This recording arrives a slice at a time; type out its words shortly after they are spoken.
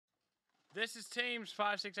This is Teamz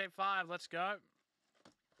 5685. Let's go.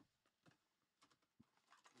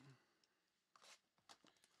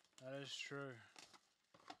 That is true.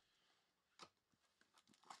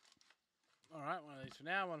 All right, one of these for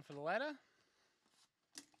now, one for the later.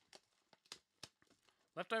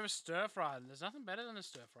 Leftover stir fry. There's nothing better than a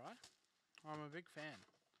stir fry. I'm a big fan.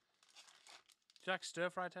 Do you like stir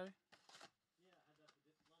fry, Toby? Yeah, I had that for lunch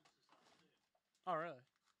this afternoon. Oh, really?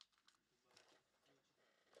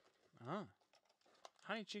 Oh.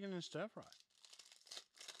 Honey chicken and stir fry.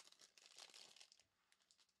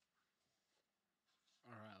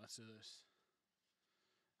 All right, let's do this.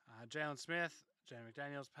 Jalen Smith, Jaden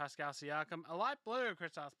McDaniels, Pascal Siakam, a light blue,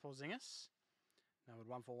 Kristaps Porzingis, numbered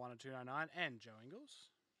 141 and 299, and Joe Ingles.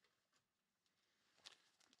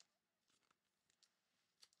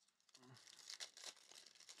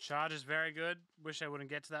 Chargers very good. Wish they wouldn't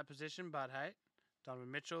get to that position, but hey.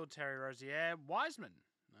 Donovan Mitchell, Terry Rozier, Wiseman.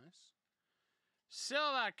 Nice.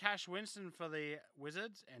 Silver, Cash Winston for the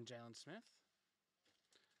Wizards, and Jalen Smith.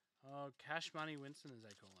 Oh, Cash Money Winston, as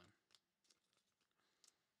they call him.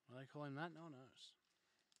 What do they call him that? No one knows.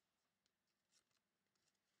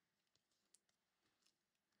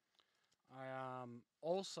 I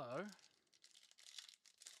also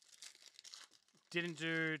didn't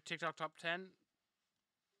do TikTok Top 10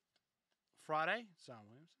 Friday. Zion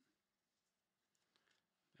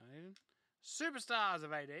Williamson. Superstars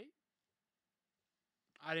of AD.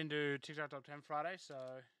 I didn't do TikTok Top 10 Friday, so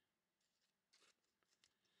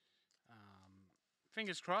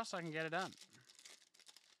fingers crossed I can get it done.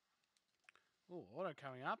 Oh, auto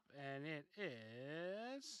coming up, and it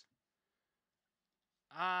is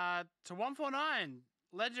to 149.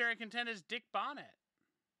 Legendary contenders Dick Barnett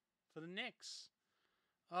for the Knicks.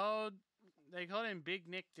 Oh, they called him Big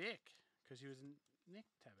Nick Dick because he was Nick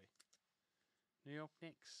Tabby. New York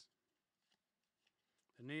Knicks.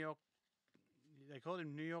 They called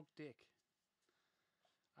him New York Dick.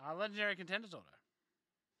 Legendary contenders auto.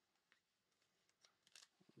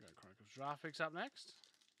 We've got Chronicles draft picks up next.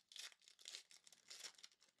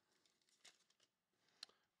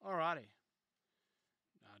 Alrighty.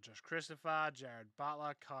 Josh Christopher, Jared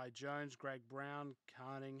Butler, Kai Jones, Greg Brown,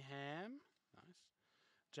 Cunningham. Nice.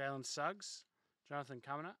 Jalen Suggs, Jonathan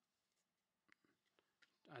Cumner,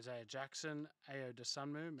 Isaiah Jackson, Ayo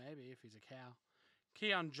Dosunmu, maybe if he's a cow.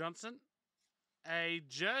 Keon Johnson, a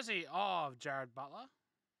jersey of Jared Butler,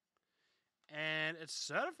 and it's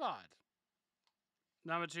certified.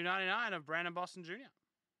 Number 299 of Brandon Boston Jr.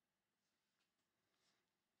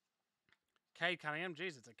 Cade Cunningham,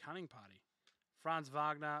 geez, it's a cunning party. Franz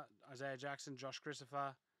Wagner, Isaiah Jackson, Josh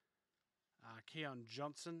Christopher, Keon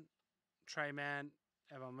Johnson, Trey Mann,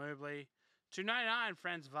 Evan Mobley. 299,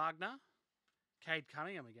 Franz Wagner. Cade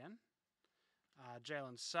Cunningham again.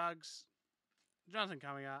 Jalen Suggs, Jonathan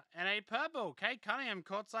Cumminger, and a purple, Cade Cunningham,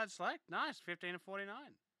 courtside select. Nice, 15 of 49.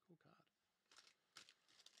 Cool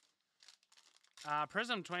card.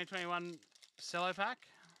 Prism 2021 cello pack.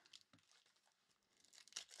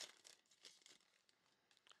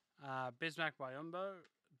 Bismack Biyombo,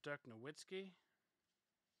 Dirk Nowitzki,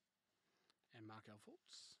 and Markel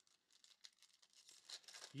Fultz.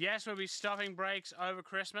 Yes, we'll be stopping breaks over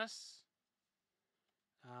Christmas.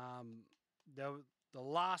 The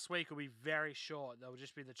last week will be very short. There will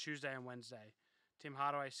just be the Tuesday and Wednesday. Tim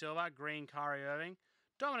Hardaway Silver, Green Kyrie Irving,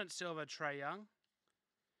 Dominant Silver Trae Young.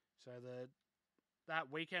 So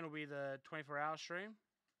that weekend will be the 24-hour stream.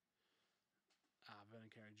 Vernon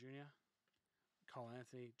Carey Jr., Cole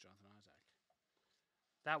Anthony, Jonathan Isaac.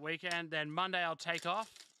 That weekend. Then Monday I'll take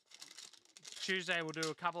off. Tuesday we'll do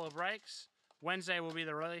a couple of breaks. Wednesday will be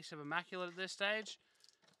the release of Immaculate at this stage.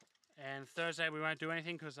 And Thursday we won't do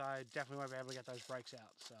anything because I definitely won't be able to get those breaks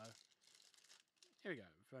out. So here we go.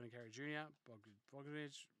 Vernon Carey Jr.,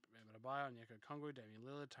 Bogdanovich, Bam Adebayo, Onyeka Okongwu, Damian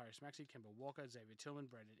Lillard, Tyrese Maxey, Kemba Walker, Xavier Tillman,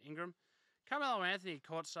 Brandon Ingram, Carmelo Anthony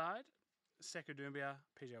courtside, Sekou Doumbia,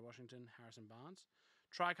 PJ Washington, Harrison Barnes.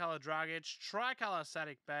 Tricolor Dragic, Tricolor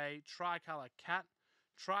Saddiq Bey, Tricolor Cat,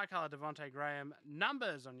 Tricolor Devontae Graham,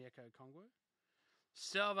 numbers on Onyeka Okongwu,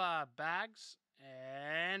 Silver Bags,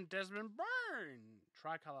 and Desmond Byrne,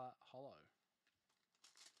 Tricolor Hollow.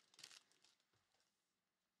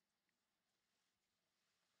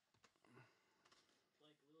 Like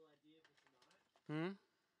a little idea for tonight.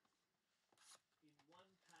 In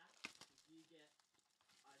one pack, if you get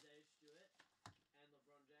Isaiah Stewart and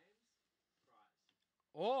LeBron James, prize.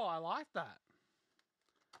 Oh, I like that.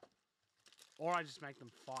 Or I just make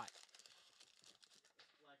them fight.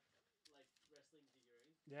 Like wrestling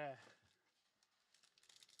figurine. Yeah.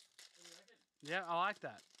 What do you reckon? Yeah, I like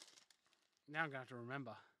that. Now I'm going to have to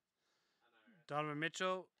remember. I know, right? Donovan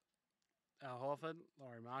Mitchell, Al Horford,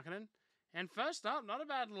 Lauri Markkanen, And first up, not a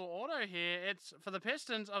bad little auto here. It's for the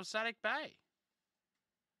Pistons of Saddiq Bey.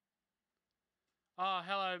 Oh,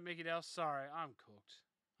 hello, Mickey Dell. Sorry, I'm cooked.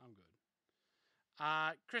 I'm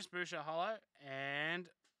good. Chris Boucher, holo. And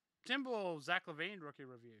Timberwolves, Zach Levine, rookie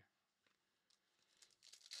review.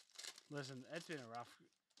 Listen, it's been a rough...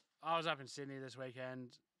 I was up in Sydney this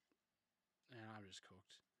weekend, and I'm just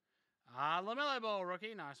cooked. LaMelo Ball,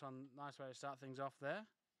 rookie. Nice one. Nice way to start things off there.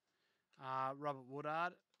 Robert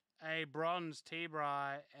Woodard. A bronze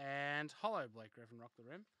T-Bry and holo Blake Griffin rock the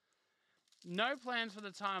rim. No plans for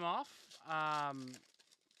the time off. I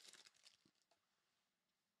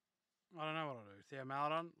don't know what I'll do. Theo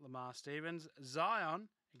Maladon, Lamar Stevens, Zion,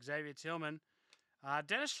 Xavier Tillman,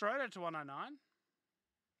 Dennis Schroeder to 109,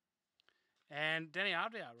 and Denny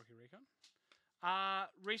Abdiar, rookie recon.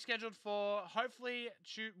 Rescheduled for hopefully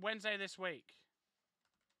Wednesday this week.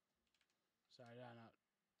 Sorry, no, not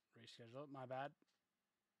reschedule it. My bad.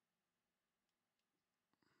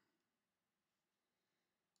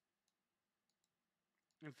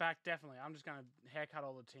 In fact, definitely. I'm just going to haircut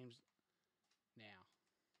all the teams now.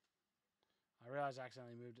 I realize I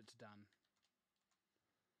accidentally moved it to done.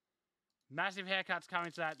 Massive haircuts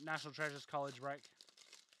coming to that National Treasures College break.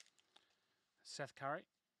 Seth Curry.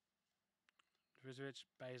 Vucevic,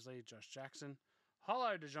 Baisley, Josh Jackson.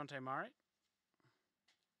 Holo DeJounte Murray.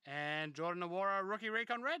 And Jordan Nwora, rookie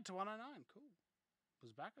recon red to 109. Cool.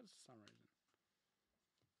 Was backwards for some reason.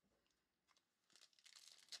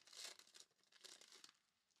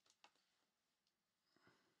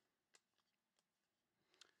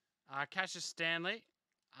 Cassius Stanley,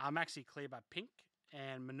 Maxi Kleber Pink,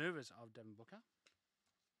 and Maneuvers of Devin Booker.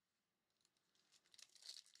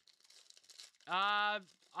 I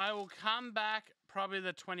will come back probably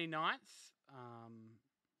the 29th.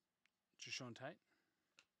 Jashawn Tate.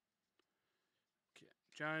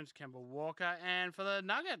 Jones, Kemba Walker, and for the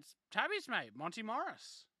Nuggets, Tabby's mate, Monty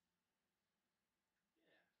Morris.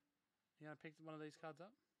 Yeah. You going to pick one of these cards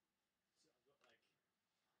up?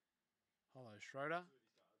 Holo Schroeder.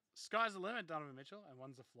 Sky's the limit, Donovan Mitchell, and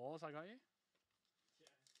one's the flawless. I got you.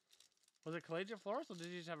 Yeah. Was it collegiate flawless, or did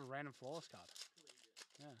you just have a random flawless card?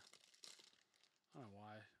 Collegiate. Yeah. I don't know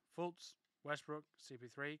why. Fultz, Westbrook,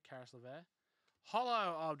 CP3, Karis LeVert.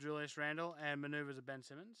 Holo of Julius Randle, and Maneuvers of Ben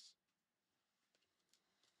Simmons.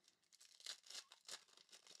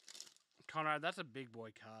 Conrad, that's a big boy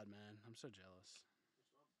card, man. I'm so jealous.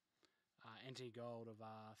 Which one? Anti Gold of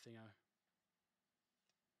Thingo.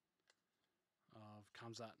 Of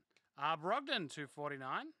Kamzat. Brogdon, 249.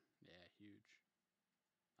 Yeah, huge.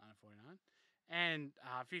 949. And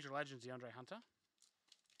Future Legends, DeAndre Hunter.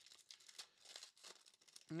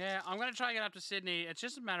 Yeah, I'm going to try and get up to Sydney. It's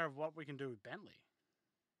just a matter of what we can do with Bentley.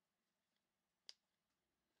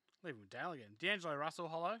 Leave him with Dale again. D'Angelo Russell,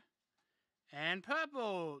 holo. And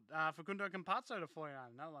purple, Facundo Campazzo to 49.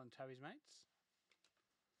 Another one of Tabby's mates.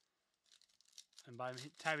 And by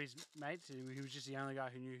Tabby's mates, he was just the only guy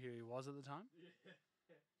who knew who he was at the time. Yeah.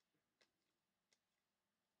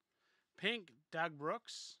 Pink, Doug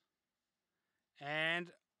Brooks.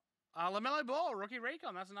 And LaMelo Ball, rookie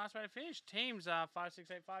recon. That's a nice way to finish. Teamz 5,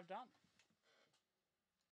 6, 8, 5 done.